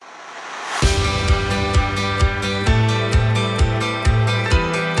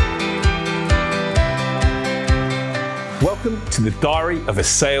Welcome to the Diary of a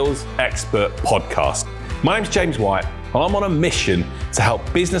Sales Expert podcast. My name's James White, and I'm on a mission to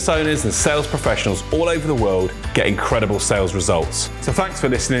help business owners and sales professionals all over the world get incredible sales results. So thanks for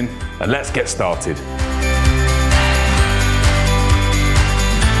listening, and let's get started.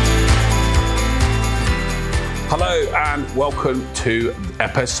 Hello, and welcome to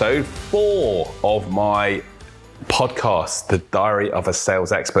episode 4 of my podcast, The Diary of a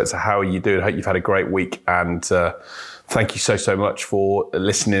Sales Expert. So how are you doing? I hope you've had a great week, and thank you so much for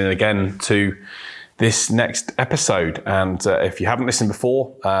listening again to this next episode. And if you haven't listened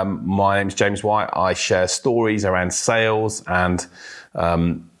before, my name is James White. I share stories around sales and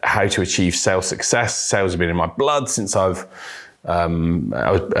how to achieve sales success. Sales have been in my blood since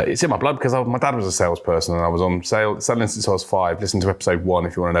it's in my blood because my dad was a salesperson, and I was on selling since I was 5. Listen to episode 1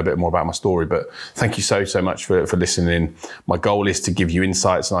 if you want to know a bit more about my story. But thank you so much for listening. My goal is to give you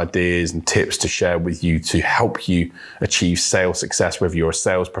insights and ideas and tips to share with you to help you achieve sales success, whether you're a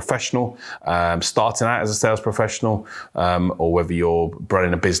sales professional, starting out as a sales professional, or whether you're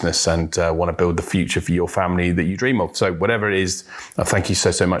running a business and want to build the future for your family that you dream of. So whatever it is, thank you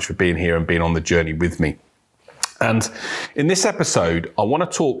so much for being here and being on the journey with me. And in this episode, I want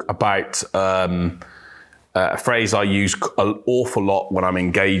to talk about a phrase I use an awful lot when I'm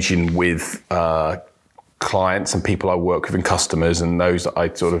engaging with clients and people I work with and customers and those that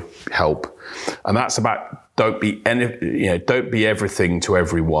I sort of help. And that's about don't be everything to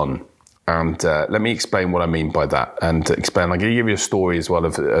everyone. And let me explain what I mean by that. And to explain, I'm going to give you a story as well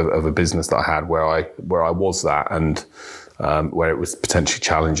of a business that I had where I was that and where it was potentially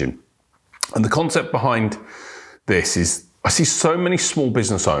challenging. And the concept behind this is, I see so many small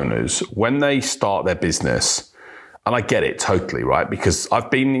business owners when they start their business, and I get it totally, right? Because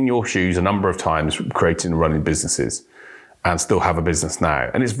I've been in your shoes a number of times creating and running businesses and still have a business now.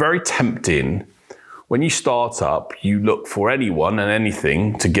 And it's very tempting when you start up, you look for anyone and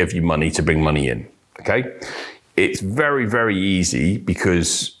anything to give you money, to bring money in, okay? It's very, very easy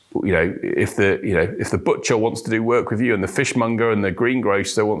because if the butcher wants to do work with you and the fishmonger and the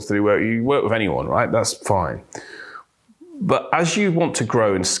greengrocer wants to do work, you work with anyone, right? That's fine. But as you want to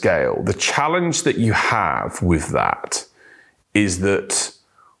grow and scale, the challenge that you have with that is that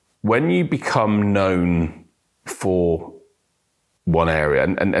when you become known for one area,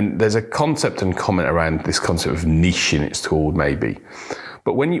 and there's a concept and comment around this concept of niching, it's called maybe.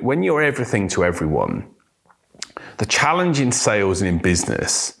 But when you're everything to everyone, the challenge in sales and in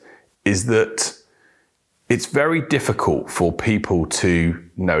business is that it's very difficult for people to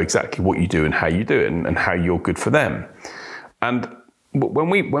know exactly what you do and how you do it and how you're good for them. And when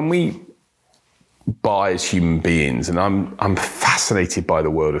we buy as human beings, and I'm fascinated by the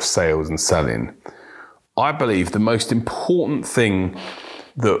world of sales and selling, I believe the most important thing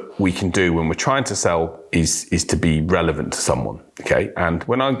that we can do when we're trying to sell is to be relevant to someone, okay? And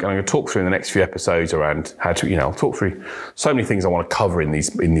when I'm going to talk through in the next few episodes around how to, I'll talk through so many things I want to cover in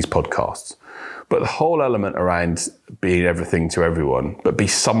these podcasts. But the whole element around being everything to everyone, but be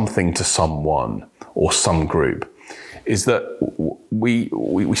something to someone or some group, is that we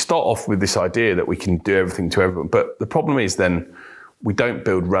start off with this idea that we can do everything to everyone. But the problem is then we don't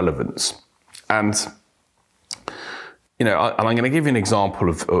build relevance. And and I'm going to give you an example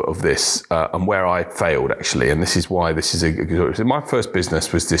of this and where I failed, actually. And this is why this is so my first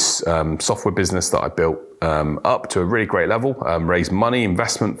business was this software business that I built up to a really great level, raised money,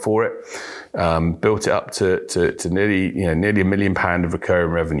 investment for it, built it up to nearly £1 million of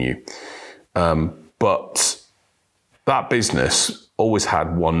recurring revenue. But that business always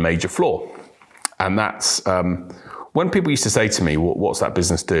had one major flaw. And that's when people used to say to me, what's that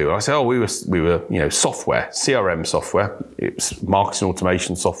business do? And I say, we were software, CRM software, it's marketing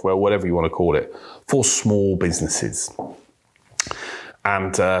automation software, whatever you want to call it, for small businesses.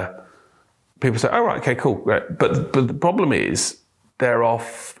 And people say, oh, right, okay, cool. Great. But the problem is,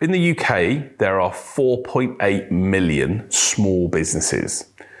 in the UK, there are 4.8 million small businesses.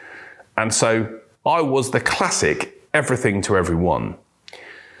 And so I was the classic everything to everyone.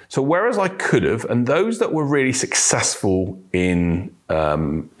 So whereas I could have, and those that were really successful in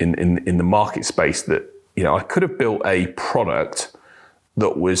the market space, that I could have built a product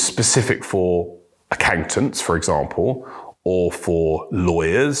that was specific for accountants, for example, or for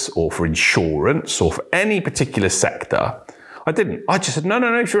lawyers, or for insurance, or for any particular sector. I didn't. I just said,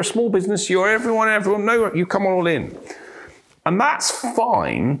 no. If you're a small business, you're everyone. No, you come all in, and that's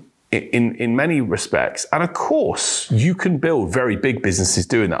fine. In many respects. And of course, you can build very big businesses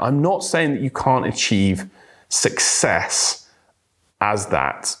doing that. I'm not saying that you can't achieve success as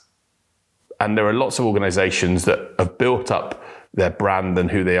that. And there are lots of organizations that have built up their brand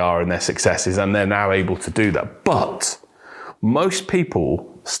and who they are and their successes, and they're now able to do that. But most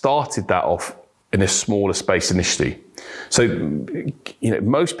people started that off in a smaller space initially. So,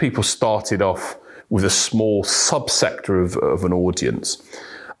 most people started off with a small subsector of an audience.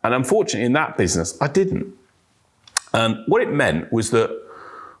 And unfortunately, in that business, I didn't. And what it meant was that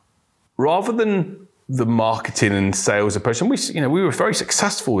rather than the marketing and sales approach, and we were very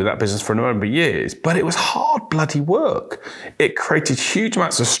successful with that business for a number of years, but it was hard bloody work. It created huge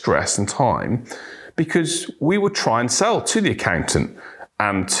amounts of stress and time because we would try and sell to the accountant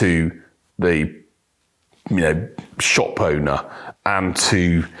and to the shop owner and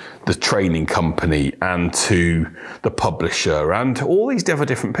to the training company and to the publisher and all these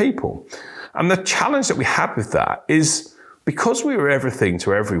different people. And the challenge that we had with that is because we were everything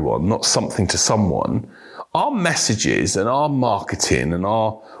to everyone, not something to someone, our messages and our marketing and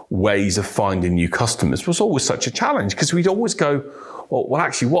our ways of finding new customers was always such a challenge because we'd always go, well,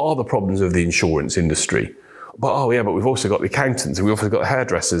 actually, what are the problems of the insurance industry? But we've also got the accountants and we've also got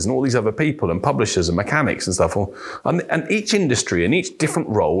hairdressers and all these other people and publishers and mechanics and stuff. And each industry and each different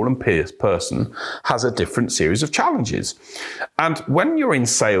role and person has a different series of challenges. And when you're in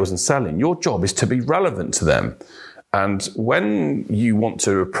sales and selling, your job is to be relevant to them. And when you want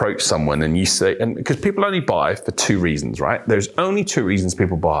to approach someone and you say, and because people only buy for two reasons, right? There's only two reasons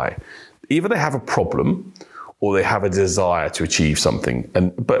people buy. Either they have a problem or they have a desire to achieve something.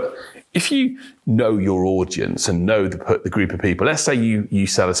 But if you know your audience and know the group of people, let's say you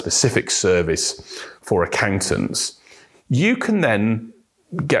sell a specific service for accountants, you can then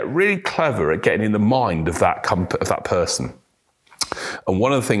get really clever at getting in the mind of that person. And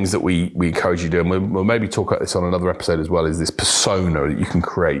one of the things that we encourage you to do, and we'll maybe talk about this on another episode as well, is this persona that you can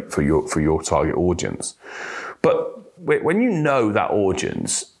create for your target audience. But when you know that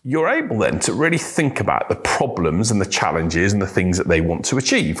audience, you're able then to really think about the problems and the challenges and the things that they want to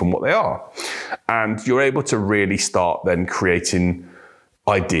achieve and what they are. And you're able to really start then creating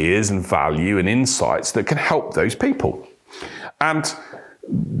ideas and value and insights that can help those people. And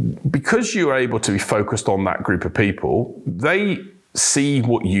because you're able to be focused on that group of people, they see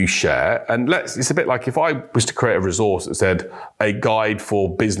what you share. And it's a bit like if I was to create a resource that said a guide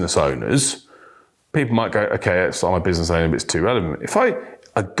for business owners, people might go, okay, I'm a business owner, but it's too relevant. If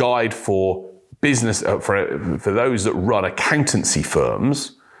a guide for business, for those that run accountancy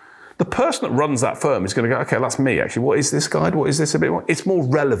firms, the person that runs that firm is going to go, okay, that's me actually. What is this guide? What is this a bit more? It's more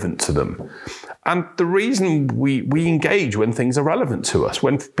relevant to them. And the reason we engage when things are relevant to us,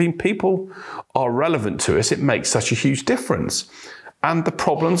 when people are relevant to us, it makes such a huge difference. And the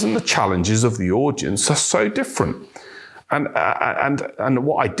problems and the challenges of the audience are so different. And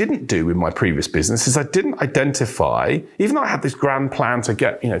what I didn't do in my previous business is I didn't identify, even though I had this grand plan to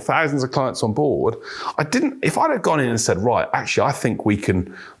get thousands of clients on board, if I'd have gone in and said, right, actually, I think we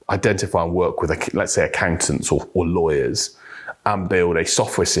can identify and work with, let's say, accountants or lawyers and build a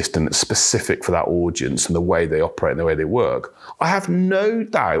software system that's specific for that audience and the way they operate and the way they work, I have no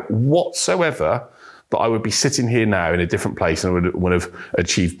doubt whatsoever that I would be sitting here now in a different place and would have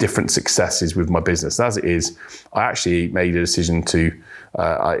achieved different successes with my business. As it is, I actually made a decision to,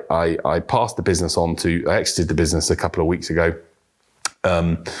 I passed the business on to, I exited the business a couple of weeks ago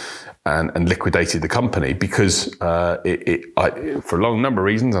and liquidated the company because for a long number of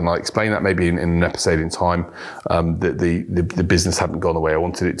reasons, and I'll explain that maybe in an episode in time, the business hadn't gone the way I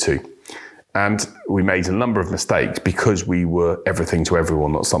wanted it to. And we made a number of mistakes because we were everything to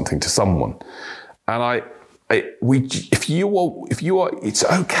everyone, not something to someone. And if you are, it's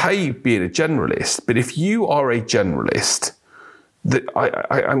okay being a generalist, but if you are a generalist, that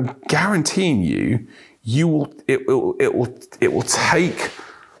I'm guaranteeing it will take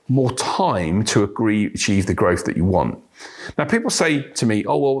more time to achieve the growth that you want. Now, people say to me,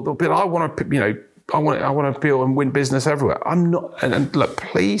 "Oh, well, Bill, I want to, I want to build and win business everywhere." I'm not, and look,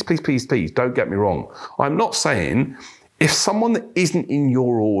 please, don't get me wrong. I'm not saying. If someone that isn't in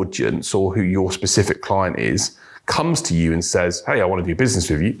your audience or who your specific client is comes to you and says, hey, I want to do business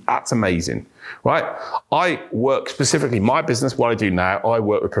with you, that's amazing, right? I work specifically, my business, what I do now, I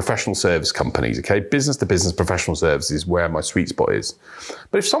work with professional service companies, okay? Business to business professional services is where my sweet spot is.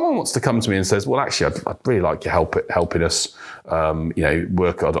 But if someone wants to come to me and says, well, actually, I'd really like you helping us,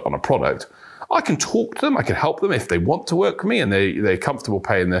 work on a product, I can talk to them, I can help them if they want to work with me and they're comfortable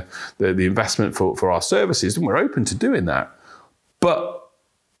paying the investment for our services, and we're open to doing that. But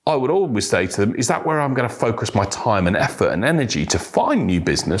I would always say to them, is that where I'm going to focus my time and effort and energy to find new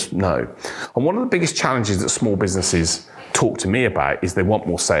business? No. And one of the biggest challenges that small businesses talk to me about is they want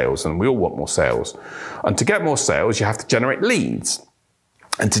more sales, and we all want more sales. And to get more sales, you have to generate leads.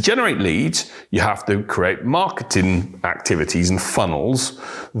 And to generate leads, you have to create marketing activities and funnels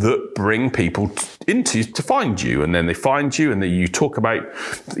that bring people to find you. And then they find you, and then you talk about,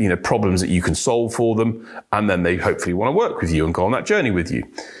 problems that you can solve for them. And then they hopefully want to work with you and go on that journey with you.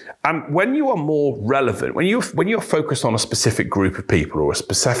 And when you are more relevant, when you're focused on a specific group of people or a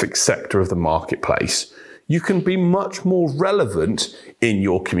specific sector of the marketplace, you can be much more relevant in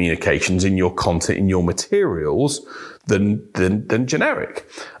your communications, in your content, in your materials than generic.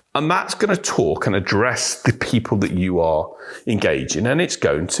 And that's going to talk and address the people that you are engaging, and it's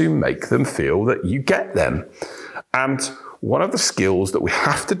going to make them feel that you get them. And one of the skills that we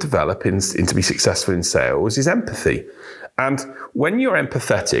have to develop in to be successful in sales is empathy. And when you're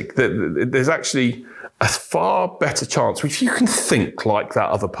empathetic, there's actually a far better chance if you can think like that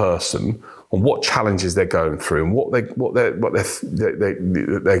other person on what challenges they're going through and what they're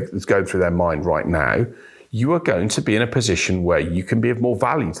going through their mind right now. You are going to be in a position where you can be of more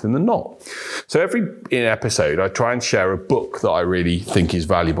value to them than not. So every episode, I try and share a book that I really think is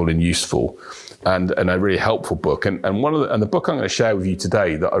valuable and useful, and a really helpful book. And the book I'm going to share with you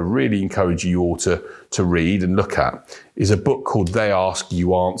today that I really encourage you all to read and look at is a book called They Ask,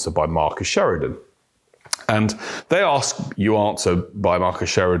 You Answer by Marcus Sheridan. And They Ask, You Answer by Marcus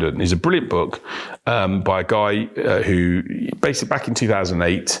Sheridan is a brilliant book by a guy who basically back in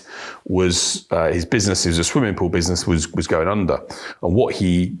 2008 was his business, it was a swimming pool business, was going under. And what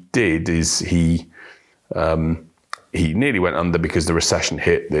he did is he nearly went under because the recession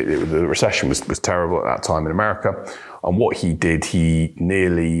hit. The recession was terrible at that time in America. And what he did, he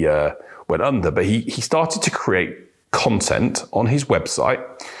nearly went under, but he started to create content on his website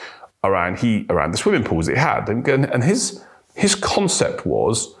around the swimming pools that he had. And his concept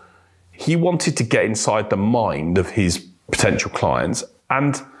was he wanted to get inside the mind of his potential clients,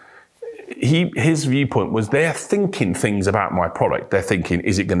 and his viewpoint was they're thinking things about my product. They're thinking,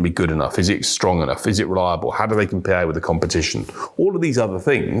 is it going to be good enough? Is it strong enough? Is it reliable? How do they compare with the competition? All of these other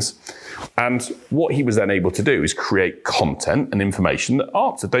things. And what he was then able to do is create content and information that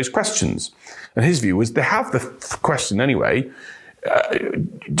answered those questions. And his view was they have the question anyway.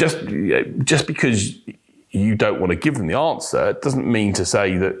 Just because you don't want to give them the answer, it doesn't mean to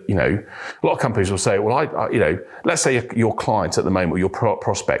say that, a lot of companies will say, well, let's say your client at the moment, or your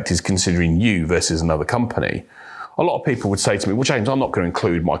prospect is considering you versus another company. A lot of people would say to me, well, James, I'm not going to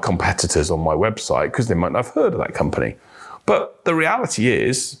include my competitors on my website because they might not have heard of that company. But the reality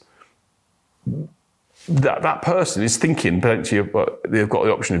is that person is thinking potentially they've got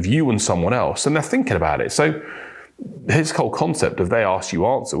the option of you and someone else, and they're thinking about it. So his whole concept of They Ask, You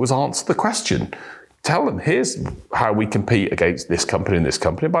Answer was answer the question. Tell them, here's how we compete against this company and this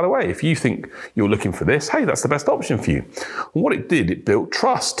company. By the way, if you think you're looking for this, hey, that's the best option for you. And what it did, it built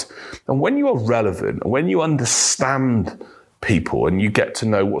trust. And when you are relevant, when you understand people and you get to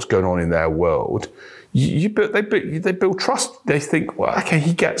know what's going on in their world, they build trust. They think, well, okay,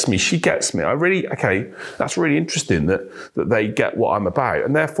 he gets me, she gets me. That's really interesting that they get what I'm about.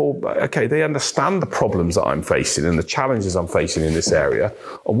 And therefore, okay, they understand the problems that I'm facing and the challenges I'm facing in this area,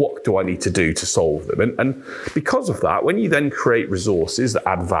 and what do I need to do to solve them? And because of that, when you then create resources that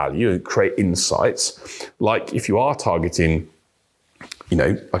add value and create insights, like if you are targeting,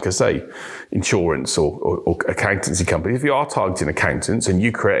 like I say, insurance or accountancy company, if you are targeting accountants and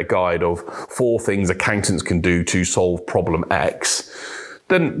you create a guide of 4 things accountants can do to solve problem X,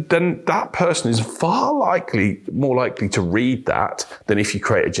 then that person is more likely to read that than if you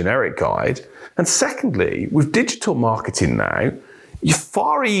create a generic guide. And secondly, with digital marketing now, you're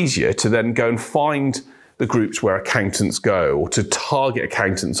far easier to then go and find the groups where accountants go, or to target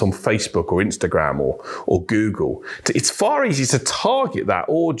accountants on Facebook or Instagram or Google. It's far easier to target that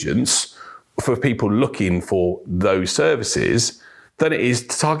audience for people looking for those services than it is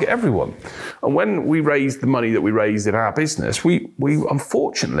to target everyone. And when we raised the money that we raised in our business, we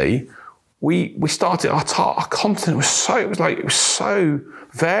unfortunately started our content was so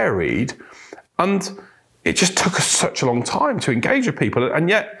varied, and it just took us such a long time to engage with people. And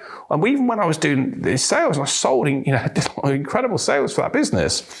yet, even when I was doing the sales, I sold incredible sales for that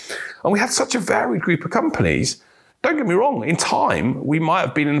business. And we had such a varied group of companies. Don't get me wrong, in time, we might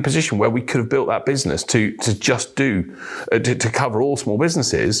have been in a position where we could have built that business to cover all small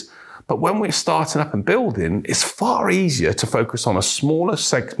businesses. But when we're starting up and building, it's far easier to focus on a smaller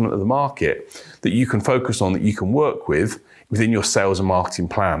segment of the market that you can focus on, that you can work with within your sales and marketing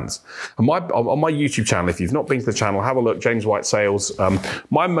plans. And on my YouTube channel, if you've not been to the channel, have a look, James White Sales.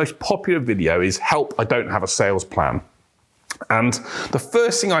 My most popular video is Help, I Don't Have a Sales Plan. And the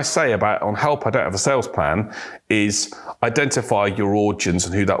first thing I say on Help, I Don't Have a Sales Plan is identify your audience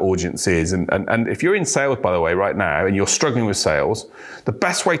and who that audience is. And if you're in sales, by the way, right now, and you're struggling with sales, the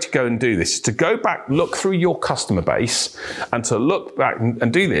best way to go and do this is to go back, look through your customer base, and to look back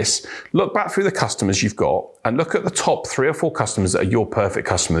and do this, look back through the customers you've got and look at the top 3 or 4 customers that are your perfect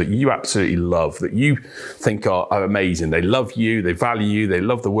customer, that you absolutely love, that you think are amazing. They love you, they value you, they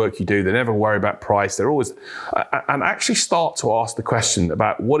love the work you do, they never worry about price, they're always, and actually start to ask the question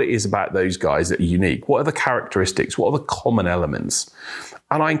about what it is about those guys that are unique. What are the characteristics? What are the common elements?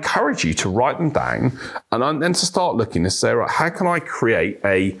 And I encourage you to write them down and then to start looking and say, right, how can I create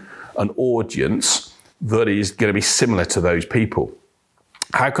an audience that is going to be similar to those people?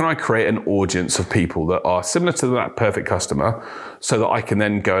 How can I create an audience of people that are similar to that perfect customer so that I can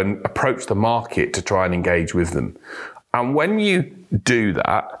then go and approach the market to try and engage with them? And when you do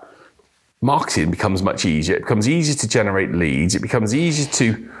that, marketing becomes much easier. It becomes easier to generate leads. It becomes easier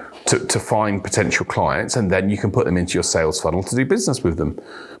to find potential clients, and then you can put them into your sales funnel to do business with them.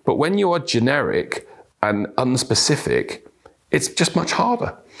 But when you are generic and unspecific, it's just much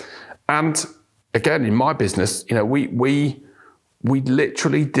harder. And again, in my business, we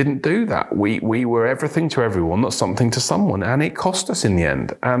literally didn't do that. We were everything to everyone, not something to someone, and it cost us in the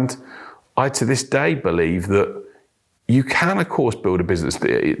end. And I, to this day, believe that you can, of course, build a business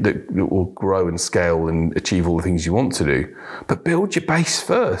that will grow and scale and achieve all the things you want to do, but build your base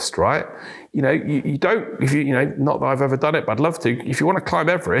first, right? You don't, not that I've ever done it, but I'd love to. If you want to climb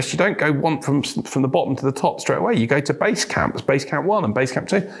Everest, you don't go from the bottom to the top straight away. You go to base camp. It's base camp 1 and base camp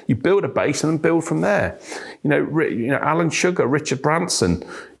 2. You build a base and then build from there. Alan Sugar, Richard Branson,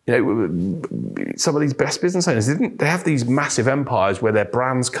 some of these best business owners, they have these massive empires where their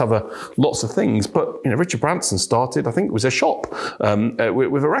brands cover lots of things. But Richard Branson started, I think it was a shop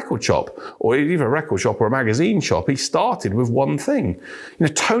with a record shop, or either a record shop or a magazine shop. He started with one thing.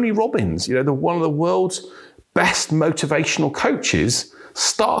 Tony Robbins, one of the world's best motivational coaches,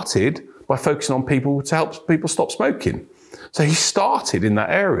 started by focusing on people to help people stop smoking. So he started in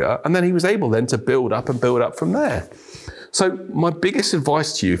that area, and then he was able then to build up from there. So my biggest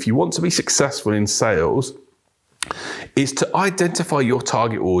advice to you, if you want to be successful in sales, is to identify your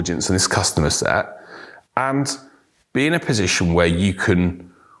target audience and this customer set and be in a position where you can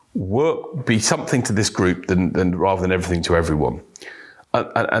be something to this group than rather than everything to everyone.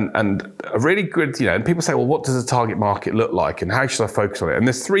 And a really good, and people say, well, what does a target market look like and how should I focus on it? And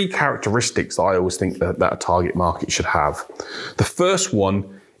there's 3 characteristics that I always think that a target market should have. The first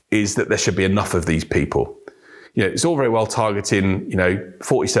one is that there should be enough of these people. It's all very well targeting,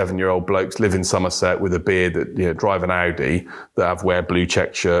 47-year-old blokes live in Somerset with a beard that, drive an Audi, that wear blue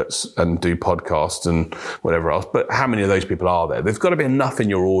check shirts and do podcasts and whatever else. But how many of those people are there? There's got to be enough in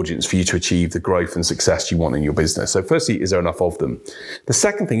your audience for you to achieve the growth and success you want in your business. So firstly, is there enough of them? The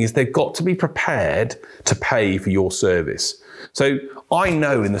second thing is they've got to be prepared to pay for your service. So I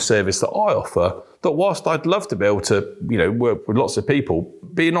know in the service that I offer that whilst I'd love to be able to, work with lots of people,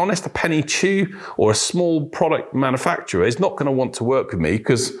 being honest, a Penny Chew or a small product manufacturer is not going to want to work with me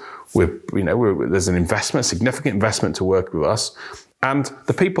because there's an investment, significant investment to work with us. And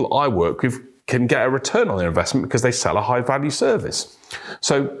the people I work with can get a return on their investment because they sell a high value service.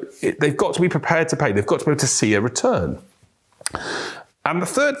 So they've got to be prepared to pay. They've got to be able to see a return. And the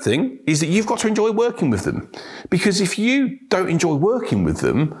third thing is that you've got to enjoy working with them. Because if you don't enjoy working with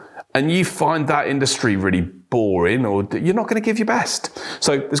them and you find that industry really boring, or you're not going to give your best.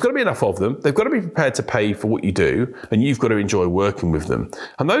 So there's got to be enough of them. They've got to be prepared to pay for what you do, and you've got to enjoy working with them.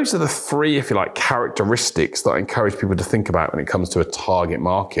 And those are the 3, if you like, characteristics that I encourage people to think about when it comes to a target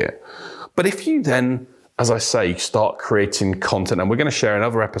market. But if you then, as I say, start creating content, and we're going to share in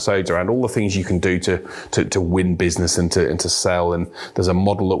other episodes around all the things you can do to win business and to sell. And there's a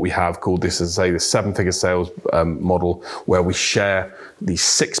model that we have called this, as I say, the 7-figure sales model, where we share these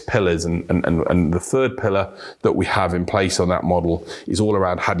 6 pillars. And the third pillar that we have in place on that model is all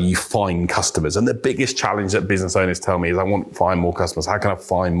around how do you find customers. And the biggest challenge that business owners tell me is, I want to find more customers. How can I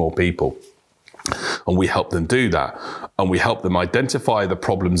find more people? And we help them do that. And we help them identify the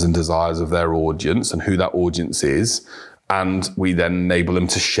problems and desires of their audience and who that audience is. And we then enable them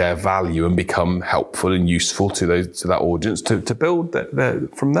to share value and become helpful and useful to that audience to build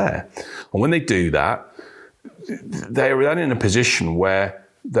from there. And when they do that, they're then in a position where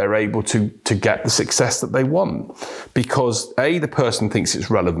they're able to get the success that they want. Because A, the person thinks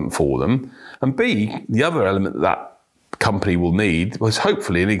it's relevant for them. And B, the other element that company will need was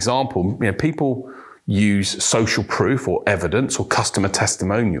hopefully an example. People use social proof or evidence or customer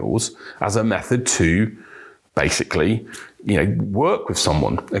testimonials as a method to basically, work with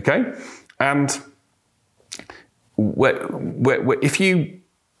someone. Okay, and if you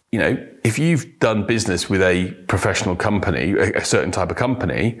if you've done business with a professional company, a certain type of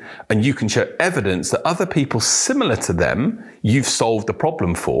company, and you can show evidence that other people similar to them, you've solved the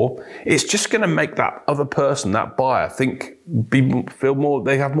problem for, it's just going to make that other person, that buyer, feel more,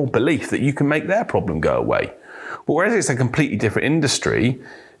 they have more belief that you can make their problem go away. But whereas it's a completely different industry,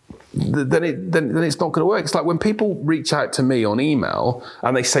 then it's not going to work. It's like when people reach out to me on email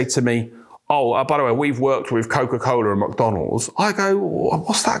and they say to me, oh, by the way, we've worked with Coca-Cola and McDonald's. I go,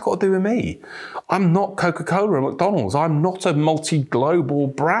 what's that got to do with me? I'm not Coca-Cola and McDonald's. I'm not a multi-global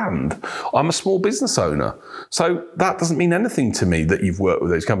brand. I'm a small business owner. So that doesn't mean anything to me that you've worked with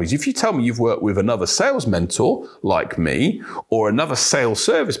those companies. If you tell me you've worked with another sales mentor like me or another sales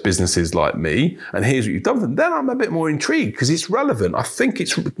service businesses like me, and here's what you've done for them, then I'm a bit more intrigued because it's relevant. I think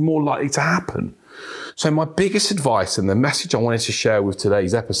it's more likely to happen. So my biggest advice and the message I wanted to share with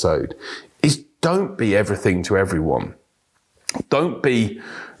today's episode is don't be everything to everyone. Don't be,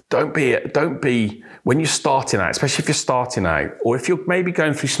 when you're starting out, especially if you're starting out, or if you're maybe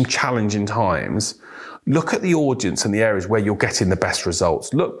going through some challenging times, look at the audience and the areas where you're getting the best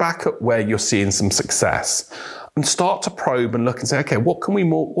results. Look back at where you're seeing some success and start to probe and look and say, okay, what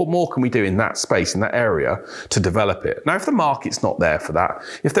more can we do in that space, in that area to develop it? Now, if the market's not there for that,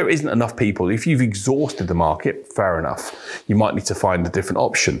 if there isn't enough people, if you've exhausted the market, fair enough. You might need to find a different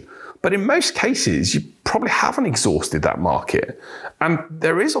option. But in most cases, you probably haven't exhausted that market and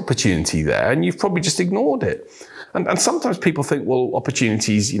there is opportunity there and you've probably just ignored it. And sometimes people think, well,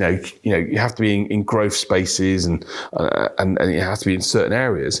 opportunities, you have to be in growth spaces and it has to be in certain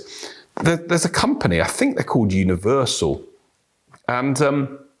areas. There's a company, I think they're called Universal, and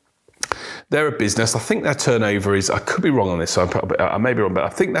they're a business. I think their turnover is, I could be wrong on this, so I may be wrong, but I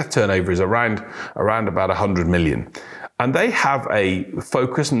think their turnover is around about 100 million. And they have a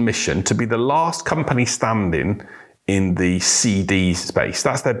focus and mission to be the last company standing in the CD space.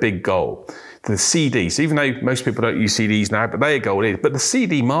 That's their big goal. The CDs, even though most people don't use CDs now, but their goal is, but the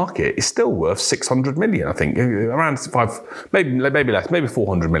CD market is still worth 600 million, I think, around maybe less, maybe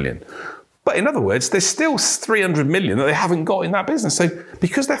 400 million. But in other words, there's still 300 million that they haven't got in that business. So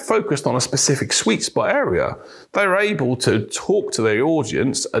because they're focused on a specific sweet spot area, they're able to talk to their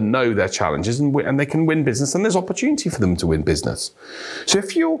audience and know their challenges and they can win business, and there's opportunity for them to win business. So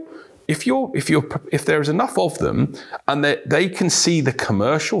if there is enough of them and they can see the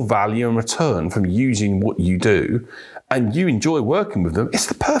commercial value and return from using what you do and you enjoy working with them, it's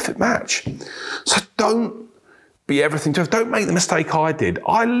the perfect match. So don't be everything to us. Don't make the mistake I did.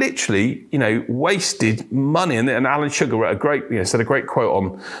 I literally, wasted money. And Alan Sugar wrote said a great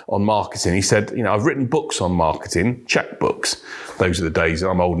quote on marketing. He said, I've written books on marketing, checkbooks. Those are the days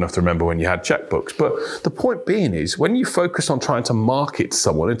I'm old enough to remember when you had checkbooks. But the point being is, when you focus on trying to market to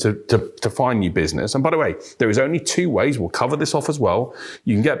someone and to find new business, and by the way, there is only two ways, we'll cover this off as well.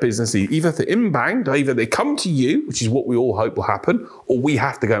 You can get business either through inbound, either they come to you, which is what we all hope will happen, or we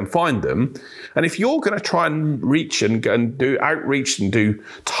have to go and find them. And if you're going to try and reach and do outreach and do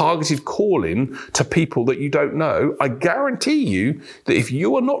targeted calling to people that you don't know, I guarantee you that if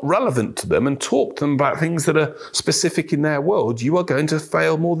you are not relevant to them and talk to them about things that are specific in their world, you are going to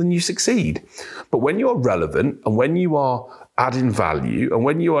fail more than you succeed. But when you're relevant and when you are adding value and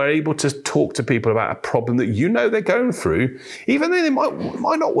when you are able to talk to people about a problem that you know they're going through, even though they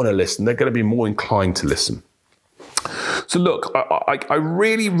might not want to listen, they're going to be more inclined to listen. So look, I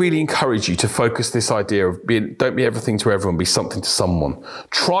really, really encourage you to focus this idea of don't be everything to everyone, be something to someone.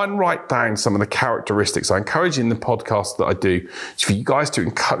 Try and write down some of the characteristics. I encourage in the podcast that I do for you guys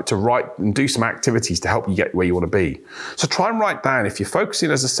to write and do some activities to help you get where you want to be. So try and write down, if you're focusing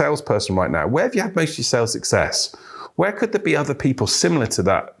as a salesperson right now, where have you had most of your sales success? Where could there be other people similar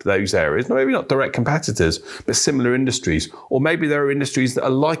to those areas? Maybe not direct competitors, but similar industries. Or maybe there are industries that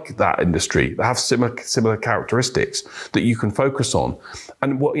are like that industry, that have similar characteristics that you can focus on.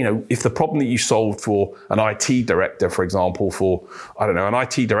 And if the problem that you solved for an IT director, for example, an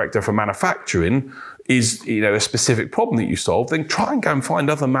IT director for manufacturing is a specific problem that you solve, then try and go and find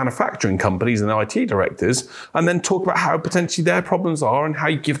other manufacturing companies and IT directors and then talk about how potentially their problems are and how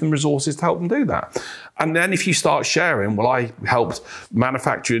you give them resources to help them do that. And then if you start sharing, well, I helped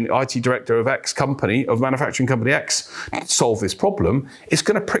manufacturing IT director of manufacturing company X solve this problem, it's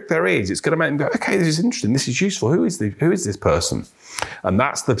going to prick their ears. It's going to make them go, okay, this is interesting. This is useful. Who is this person? And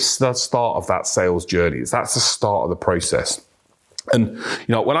that's the start of that sales journey. That's the start of the process. And,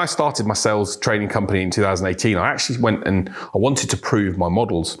 when I started my sales training company in 2018, I actually went and I wanted to prove my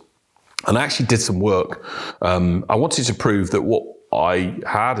models. And I actually did some work. I wanted to prove that what I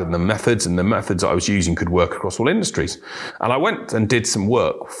had and the methods I was using could work across all industries. And I went and did some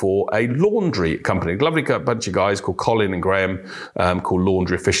work for a laundry company, a lovely bunch of guys called Colin and Graham, called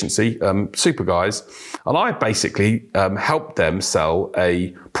Laundry Efficiency, super guys. And I basically helped them sell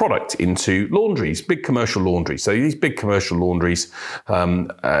a product into laundries, big commercial laundries. So these big commercial laundries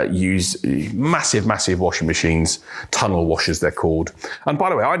use massive washing machines, tunnel washers they're called. And by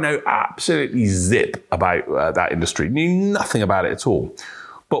the way, I know absolutely zip about that industry, knew nothing about it at all.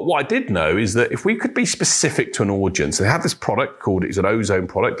 But what I did know is that if we could be specific to an audience, they had this product called, it's an ozone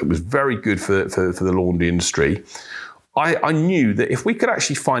product that was very good for the laundry industry. I knew that if we could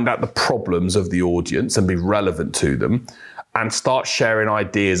actually find out the problems of the audience and be relevant to them and start sharing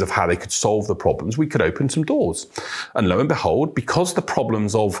ideas of how they could solve the problems, we could open some doors. And lo and behold, because the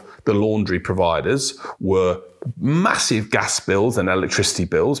problems of the laundry providers were massive gas bills and electricity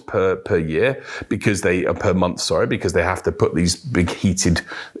bills per year, because per month, because they have to put these big heated,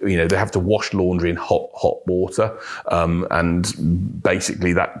 they have to wash laundry in hot water, and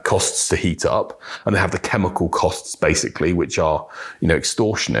basically that costs to heat up, and they have the chemical costs basically, which are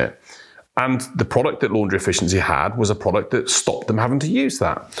extortionate. And the product that Laundry Efficiency had was a product that stopped them having to use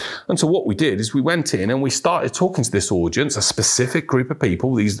that. And so what we did is we went in and we started talking to this audience, a specific group of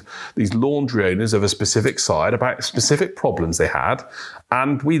people, these laundry owners of a specific side, about specific problems they had.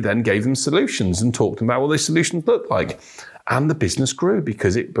 And we then gave them solutions and talked about what those solutions looked like. And the business grew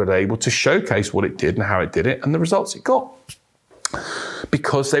because it was able to showcase what it did and how it did it and the results it got,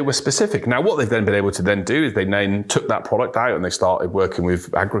 because they were specific. Now, what they've then been able to then do is they then took that product out and they started working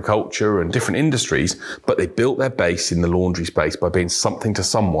with agriculture and different industries, but they built their base in the laundry space by being something to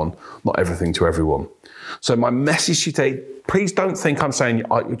someone, not everything to everyone. So my message to you today, please don't think I'm saying,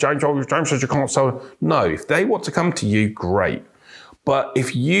 James says you can't sell. No, if they want to come to you, great. But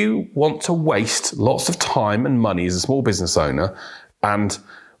if you want to waste lots of time and money as a small business owner and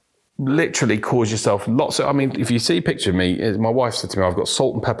literally cause yourself lots of, if you see a picture of me, my wife said to me, I've got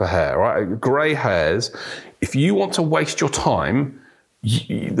salt and pepper hair, right? Grey hairs. If you want to waste your time,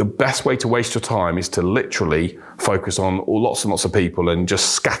 the best way to waste your time is to literally focus on lots and lots of people and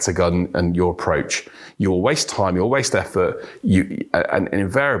just scattergun and your approach. You'll waste time, you'll waste effort, and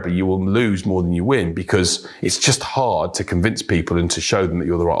invariably you will lose more than you win, because it's just hard to convince people and to show them that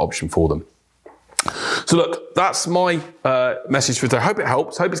you're the right option for them. So look, that's my message for today. I hope it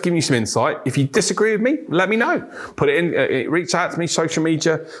helps. Hope it's giving you some insight. If you disagree with me, let me know. Put it in, reach out to me, social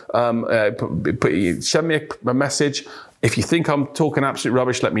media, send me a message. If you think I'm talking absolute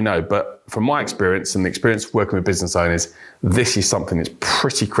rubbish, let me know. But from my experience and the experience of working with business owners, this is something that's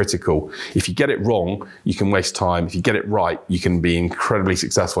pretty critical. If you get it wrong, you can waste time. If you get it right, you can be incredibly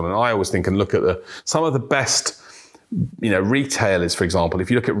successful. And I always think and look at some of the best retailers, for example. If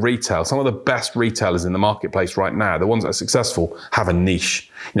you look at retail, some of the best retailers in the marketplace right now, the ones that are successful, have a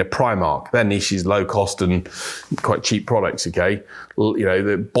niche. Primark, their niche is low cost and quite cheap products, okay?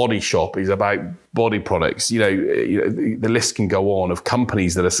 The Body Shop is about body products. The list can go on of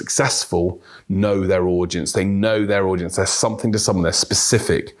companies that are successful, know their audience. They know their audience. There's something to someone. They're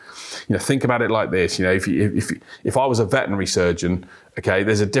specific. Think about it like this. If I was a veterinary surgeon, okay,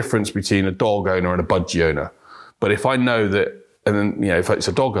 there's a difference between a dog owner and a budgie owner. But if I know that, and then, if it's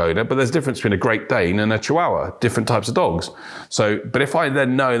a dog owner, but there's a difference between a Great Dane and a Chihuahua, different types of dogs. So, but if I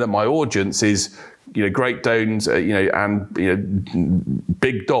then know that my audience is, Great Danes, and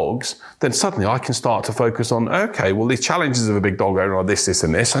big dogs, then suddenly I can start to focus on, okay, well, these challenges of a big dog owner are this,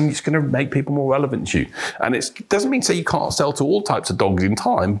 and this, and it's going to make people more relevant to you. And it doesn't mean say you can't sell to all types of dogs in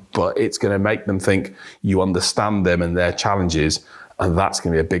time, but it's going to make them think you understand them and their challenges, and that's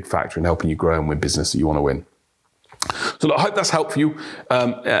going to be a big factor in helping you grow and win business that you want to win. So look, I hope that's helped you.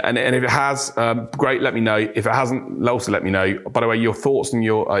 And if it has, great, let me know. If it hasn't, also let me know. By the way, your thoughts and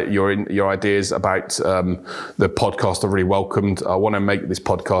your ideas about the podcast are really welcomed. I want to make this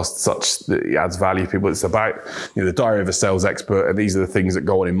podcast such that it adds value to people. It's about the Diary of a Sales Expert, and these are the things that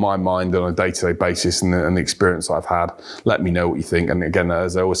go on in my mind on a day-to-day basis and the experience I've had. Let me know what you think. And again,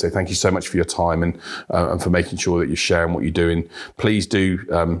 as I always say, thank you so much for your time and for making sure that you're sharing what you're doing. Please do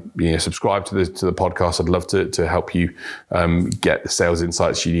subscribe to the podcast. I'd love to help you get the sales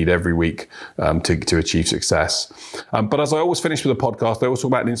insights you need every week to achieve success. But as I always finish with a podcast, I always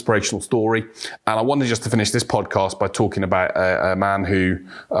talk about an inspirational story. And I wanted just to finish this podcast by talking about a man who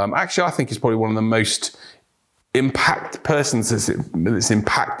actually I think is probably one of the most impact persons that's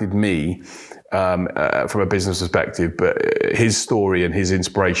impacted me from a business perspective. But his story and his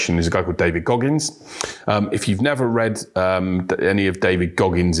inspiration is a guy called David Goggins. If you've never read any of David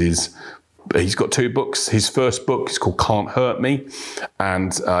Goggins's He's got 2 books. His first book is called Can't Hurt Me,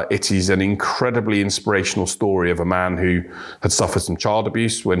 and it is an incredibly inspirational story of a man who had suffered some child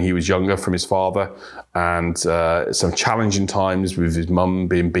abuse when he was younger from his father, and some challenging times with his mum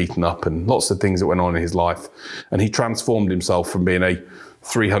being beaten up and lots of things that went on in his life. And he transformed himself from being a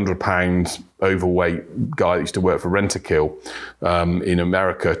 300-pound overweight guy that used to work for Rentokil in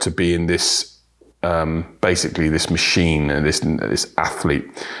America to being this basically this machine and this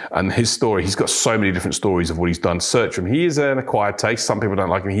athlete. And his story, he's got so many different stories of what he's done. Search for him. He is an acquired taste. Some people don't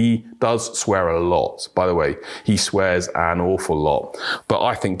like him. He does swear a lot, by the way. He swears an awful lot. But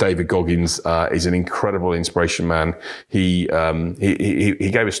I think David Goggins is an incredible inspiration man. He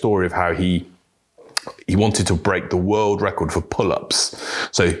gave a story of how he wanted to break the world record for pull-ups.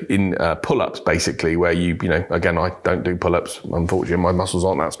 So in pull-ups, basically, where you know, again, I don't do pull-ups. Unfortunately, my muscles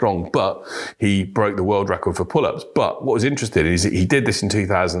aren't that strong, but he broke the world record for pull-ups. But what was interesting is he did this in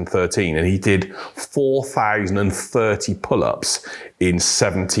 2013, and he did 4,030 pull-ups in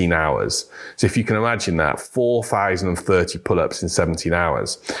 17 hours. So if you can imagine that, 4,030 pull-ups in 17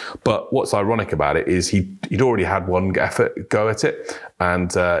 hours. But what's ironic about it is he'd already had one go at it.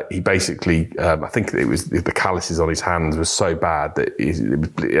 And he basically, I think it was the calluses on his hands was so bad that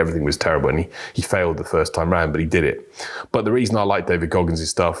everything was terrible, and he failed the first time round, but he did it. But the reason I like David Goggins'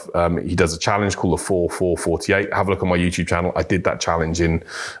 stuff, he does a challenge called the 4-4-48. Have a look on my YouTube channel. I did that challenge in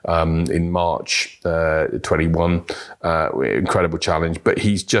March 21. Incredible challenge. But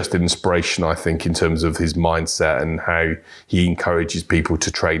he's just an inspiration, I think, in terms of his mindset and how he encourages people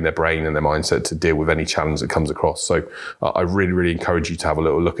to train their brain and their mindset to deal with any challenge that comes across. So I really, really encourage you to have a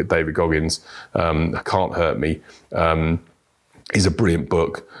little look at David Goggins. Can't Hurt Me is a brilliant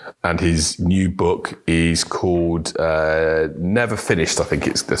book, and his new book is called Never Finished. I think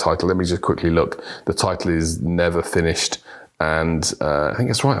it's the title. Let me just quickly look. The title is Never Finished, and I think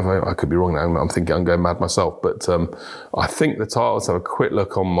it's right. I could be wrong now. I'm thinking I'm going mad myself, but I think the title. Let's have a quick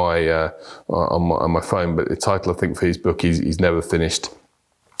look on my phone. But the title, I think, for his book is Never Finished.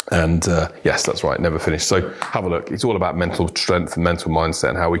 And yes, that's right, Never Finished. So have a look. It's all about mental strength and mental mindset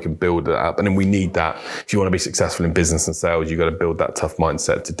and how we can build that up. And then we need that. If you want to be successful in business and sales, you've got to build that tough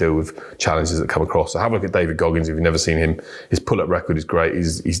mindset to deal with challenges that come across. So have a look at David Goggins if you've never seen him. His pull-up record is great.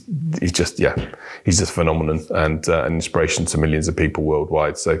 He's just phenomenal and an inspiration to millions of people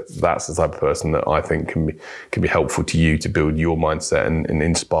worldwide. So that's the type of person that I think can be helpful to you to build your mindset and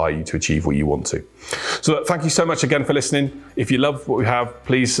inspire you to achieve what you want to. So look, thank you so much again for listening. If you love what we have,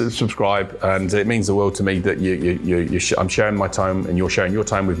 please subscribe, and it means the world to me that I'm sharing my time and you're sharing your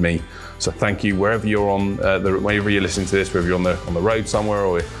time with me. So thank you wherever you're on, wherever you're listening to this, whether you're on the road somewhere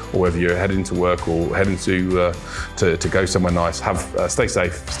or whether you're heading to work or heading to go somewhere nice. Stay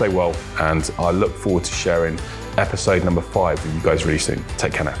safe, stay well, and I look forward to sharing episode number 5 with you guys really soon.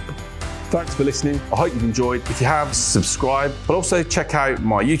 Take care now. Thanks for listening. I hope you've enjoyed. If you have, subscribe, but also check out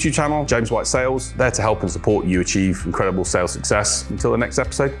my YouTube channel, James White Sales, there to help and support you achieve incredible sales success. Until the next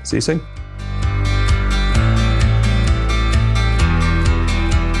episode, see you soon.